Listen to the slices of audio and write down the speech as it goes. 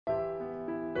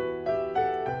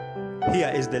Here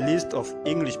is the list of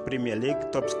English Premier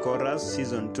League top scorers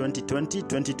season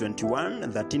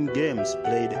 2020-2021, 13 games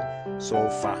played so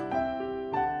far.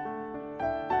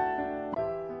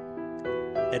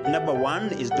 At number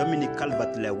 1 is Dominic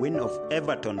Calvert-Lewin of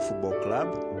Everton Football Club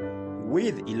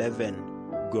with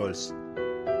 11 goals.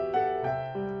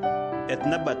 At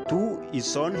number 2 is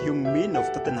Son Heung-min of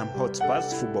Tottenham Hotspur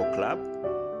Football Club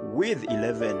with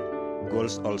 11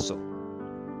 goals also.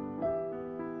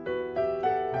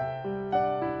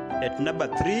 At number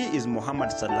 3 is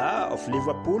Mohamed Salah of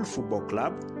Liverpool Football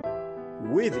Club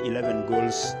with 11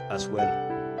 goals as well.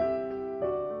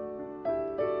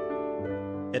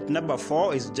 At number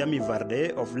 4 is Jamie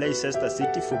Vardy of Leicester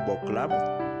City Football Club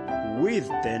with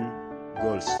 10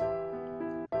 goals.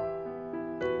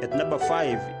 At number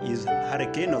 5 is Harry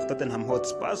Kane of Tottenham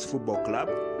Hotspur Football Club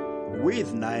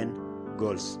with 9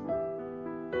 goals.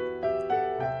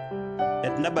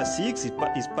 At number 6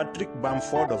 is Patrick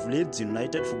Bamford of Leeds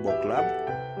United Football Club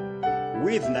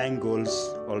with 9 goals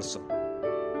also.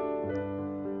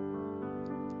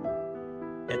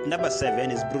 At number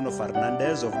 7 is Bruno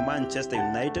Fernandes of Manchester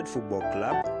United Football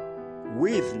Club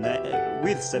with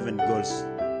 7 goals.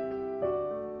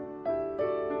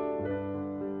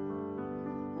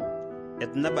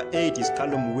 At number 8 is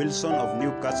Callum Wilson of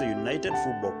Newcastle United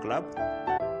Football Club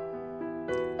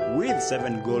with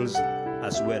 7 goals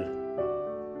as well.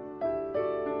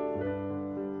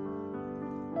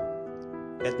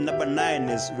 At number 9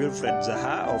 is Wilfred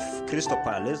Zaha of Crystal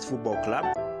Palace Football Club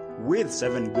with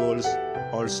 7 goals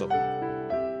also.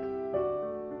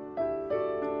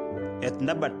 At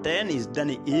number 10 is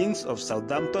Danny Ings of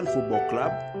Southampton Football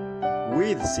Club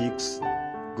with 6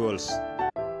 goals.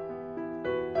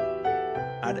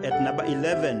 And at number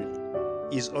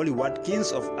 11 is Ollie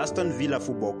Watkins of Aston Villa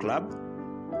Football Club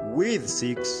with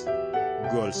 6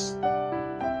 goals.